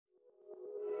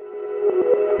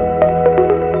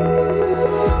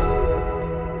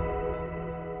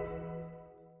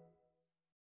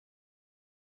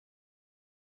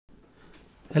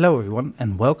Hello everyone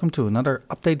and welcome to another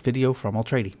update video from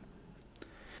Altrady.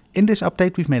 In this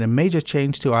update we've made a major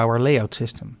change to our layout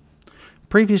system.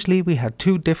 Previously we had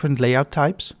two different layout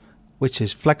types, which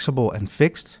is flexible and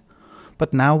fixed,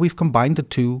 but now we've combined the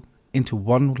two into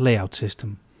one layout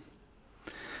system.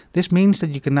 This means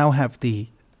that you can now have the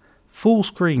full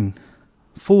screen,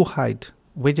 full height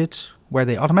widgets where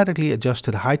they automatically adjust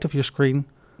to the height of your screen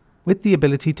with the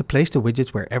ability to place the widgets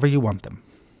wherever you want them.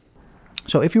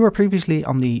 So if you were previously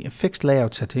on the fixed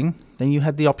layout setting, then you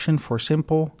had the option for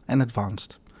simple and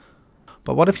advanced.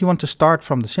 But what if you want to start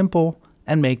from the simple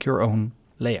and make your own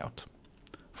layout?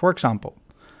 For example,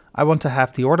 I want to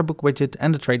have the order book widget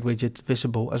and the trade widget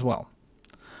visible as well.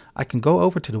 I can go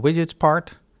over to the widgets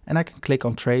part and I can click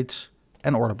on trades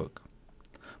and order book.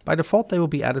 By default they will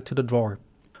be added to the drawer,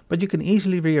 but you can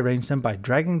easily rearrange them by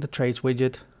dragging the trades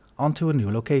widget onto a new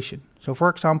location. So for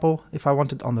example, if I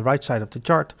want it on the right side of the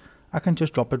chart, I can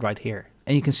just drop it right here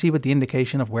and you can see with the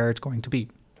indication of where it's going to be.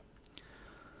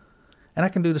 And I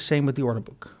can do the same with the order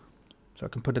book. So I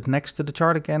can put it next to the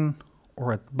chart again,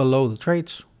 or below the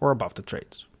trades, or above the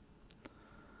trades.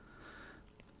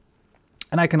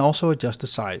 And I can also adjust the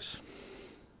size.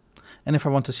 And if I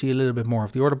want to see a little bit more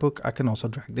of the order book, I can also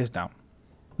drag this down.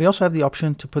 We also have the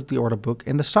option to put the order book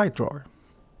in the side drawer.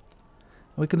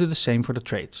 We can do the same for the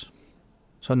trades.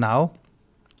 So now,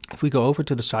 if we go over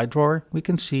to the side drawer, we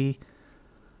can see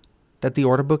that the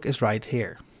order book is right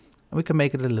here. And we can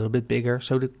make it a little bit bigger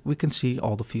so that we can see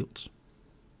all the fields.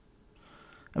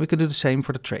 And we can do the same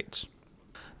for the trades.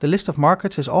 The list of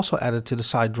markets is also added to the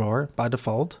side drawer by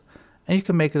default, and you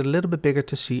can make it a little bit bigger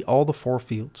to see all the 4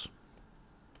 fields.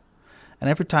 And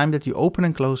every time that you open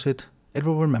and close it, it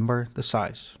will remember the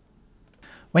size.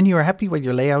 When you are happy with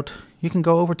your layout, you can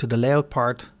go over to the layout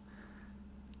part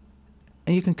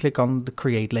and you can click on the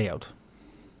create layout.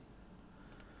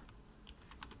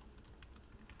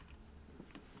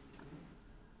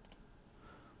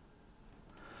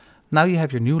 Now you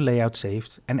have your new layout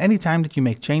saved, and anytime that you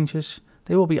make changes,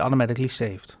 they will be automatically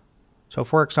saved. So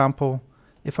for example,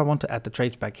 if I want to add the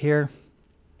trades back here,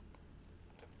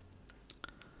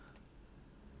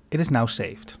 it is now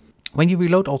saved. When you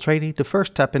reload Altrady, the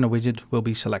first tab in the widget will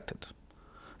be selected.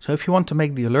 So if you want to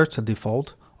make the alerts the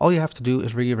default, all you have to do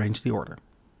is rearrange the order.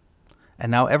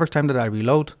 And now every time that I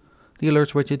reload, the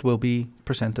alerts widget will be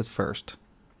presented first.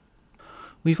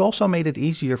 We've also made it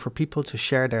easier for people to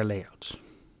share their layouts.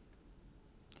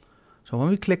 So when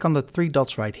we click on the 3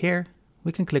 dots right here,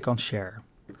 we can click on share.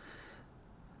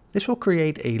 This will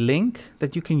create a link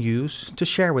that you can use to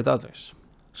share with others.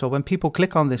 So when people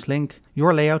click on this link,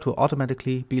 your layout will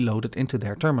automatically be loaded into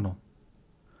their terminal.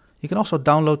 You can also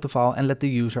download the file and let the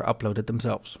user upload it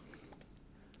themselves.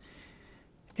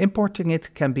 Importing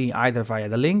it can be either via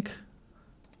the link,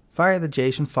 via the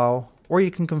JSON file, or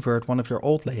you can convert one of your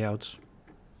old layouts.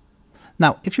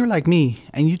 Now, if you're like me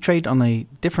and you trade on a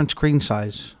different screen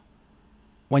size,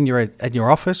 when you're at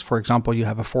your office, for example, you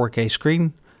have a 4K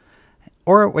screen,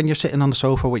 or when you're sitting on the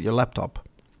sofa with your laptop,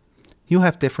 you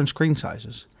have different screen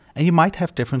sizes, and you might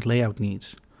have different layout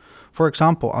needs. For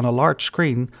example, on a large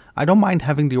screen, I don't mind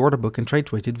having the order book and trade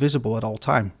widget visible at all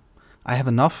time. I have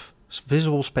enough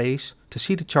visual space to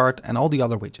see the chart and all the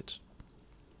other widgets.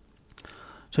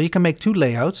 So you can make 2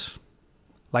 layouts,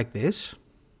 like this,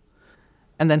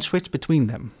 and then switch between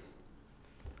them.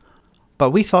 But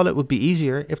we thought it would be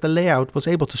easier if the layout was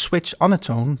able to switch on its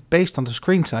own based on the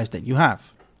screen size that you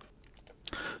have.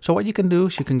 So what you can do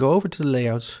is you can go over to the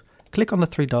layouts, click on the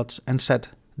 3 dots and set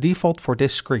default for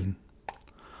this screen.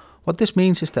 What this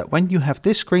means is that when you have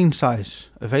this screen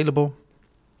size available,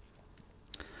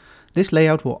 this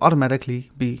layout will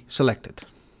automatically be selected.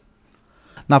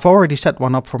 Now I've already set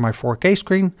one up for my 4K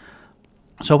screen,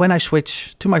 so when I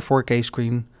switch to my 4K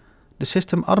screen, the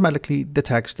system automatically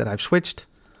detects that I've switched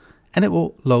and it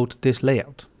will load this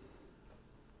layout.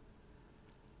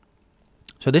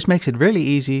 So this makes it really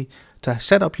easy to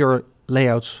set up your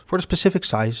layouts for the specific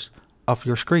size of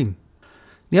your screen.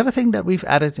 The other thing that we've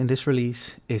added in this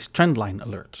release is Trendline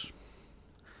Alerts.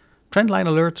 Trendline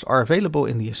Alerts are available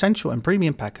in the Essential and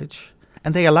Premium package,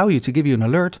 and they allow you to give you an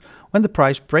alert when the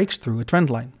price breaks through a trend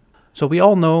line. So we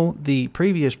all know the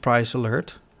previous price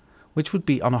alert, which would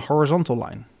be on a horizontal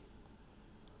line.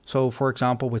 So for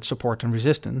example, with support and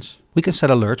resistance, we can set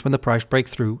alerts when the price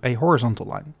breaks through a horizontal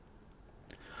line.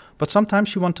 But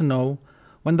sometimes you want to know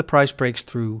when the price breaks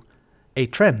through a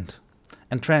trend.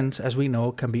 And trends, as we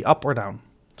know, can be up or down.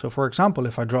 So for example,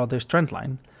 if I draw this trend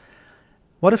line,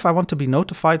 what if I want to be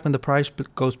notified when the price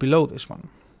goes below this one?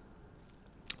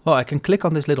 Well, I can click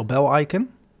on this little bell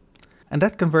icon, and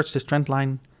that converts this trend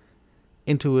line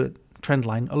into a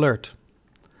Trendline alert.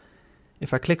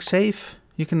 If I click Save,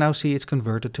 you can now see it's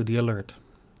converted to the alert.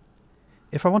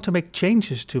 If I want to make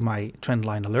changes to my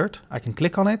Trendline alert, I can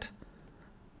click on it,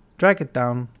 drag it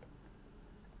down,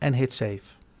 and hit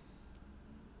Save.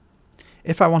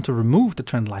 If I want to remove the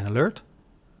Trendline alert,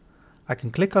 I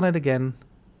can click on it again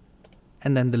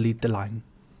and then delete the line.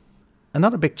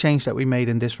 Another big change that we made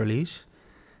in this release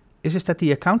is that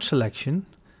the account selection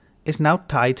is now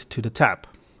tied to the tab.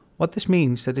 What this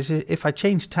means is if I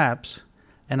change tabs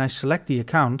and I select the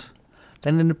account,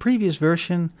 then in the previous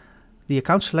version the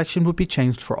account selection would be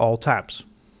changed for all tabs.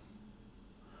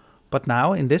 But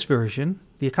now in this version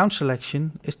the account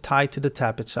selection is tied to the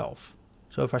tab itself.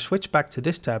 So if I switch back to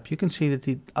this tab, you can see that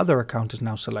the other account is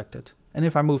now selected. And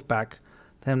if I move back,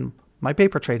 then my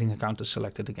paper trading account is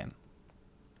selected again.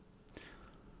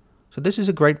 So this is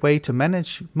a great way to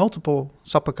manage multiple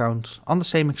sub-accounts on the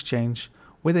same exchange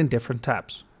within different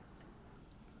tabs.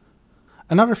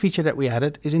 Another feature that we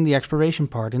added is in the expiration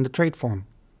part in the trade form.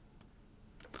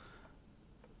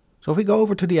 So if we go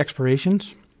over to the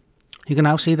expirations, you can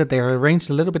now see that they are arranged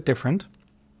a little bit different.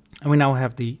 And we now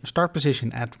have the start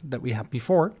position that we had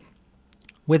before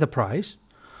with a price,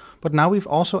 but now we've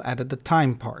also added the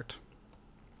time part.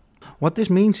 What this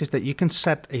means is that you can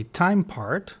set a time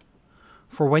part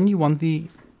for when you want the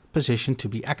position to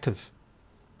be active.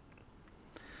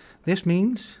 This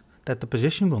means that the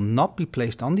position will not be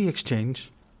placed on the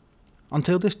exchange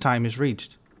until this time is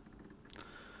reached.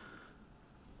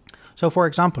 So for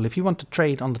example, if you want to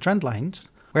trade on the trend lines,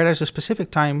 where there's a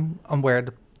specific time on where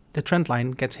the trend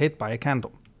line gets hit by a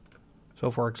candle. So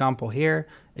for example here,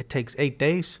 it takes 8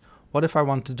 days. What if I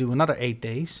want to do another 8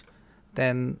 days?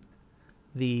 Then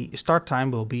the start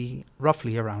time will be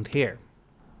roughly around here.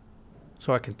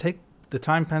 So I can take the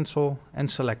time pencil and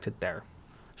select it there.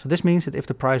 So this means that if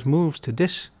the price moves to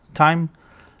this time,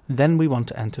 then we want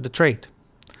to enter the trade.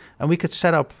 And we could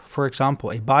set up, for example,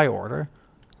 a buy order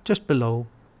just below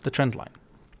the trend line.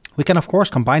 We can of course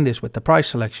combine this with the price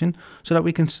selection so that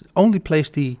we can only place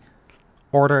the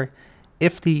order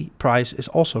if the price is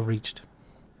also reached.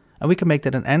 And we can make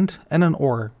that an AND and an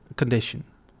OR condition,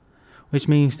 which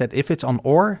means that if it's on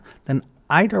OR, then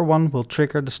either one will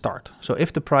trigger the start. So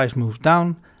if the price moves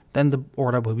down, then the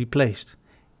order will be placed.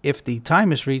 If the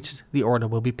time is reached, the order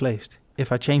will be placed.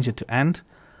 If I change it to AND,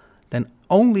 then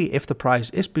only if the price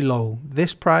is below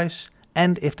this price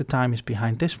and if the time is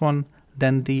behind this one,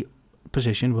 then the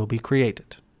position will be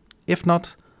created. If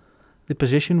not, the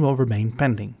position will remain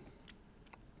pending.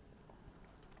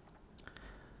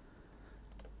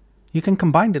 You can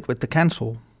combine it with the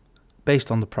cancel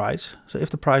based on the price. So if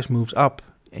the price moves up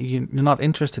and you're not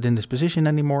interested in this position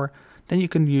anymore, then you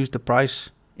can use the price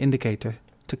indicator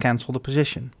to cancel the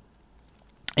position.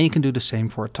 And you can do the same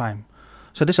for a time.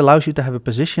 So this allows you to have a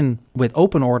position with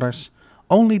open orders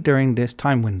only during this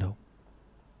time window.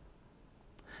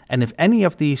 And if any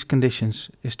of these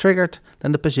conditions is triggered,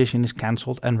 then the position is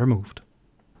cancelled and removed.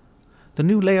 The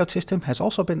new layout system has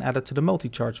also been added to the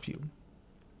multi-charts view.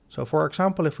 So for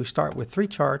example, if we start with 3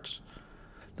 charts,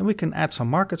 then we can add some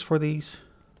markets for these.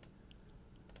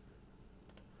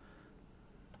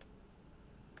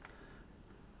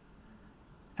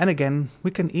 And again,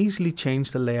 we can easily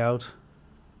change the layout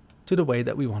to the way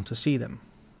that we want to see them.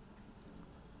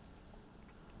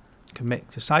 You can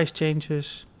make the size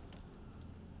changes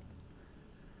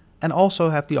and also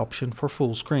have the option for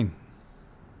full screen.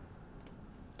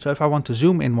 So if I want to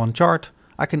zoom in one chart,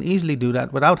 I can easily do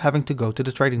that without having to go to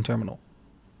the trading terminal.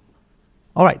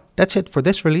 Alright, that's it for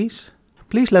this release.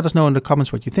 Please let us know in the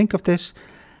comments what you think of this,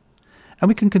 and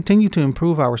we can continue to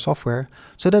improve our software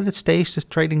so that it stays the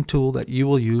trading tool that you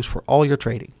will use for all your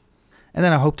trading. And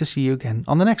then I hope to see you again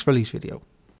on the next release video.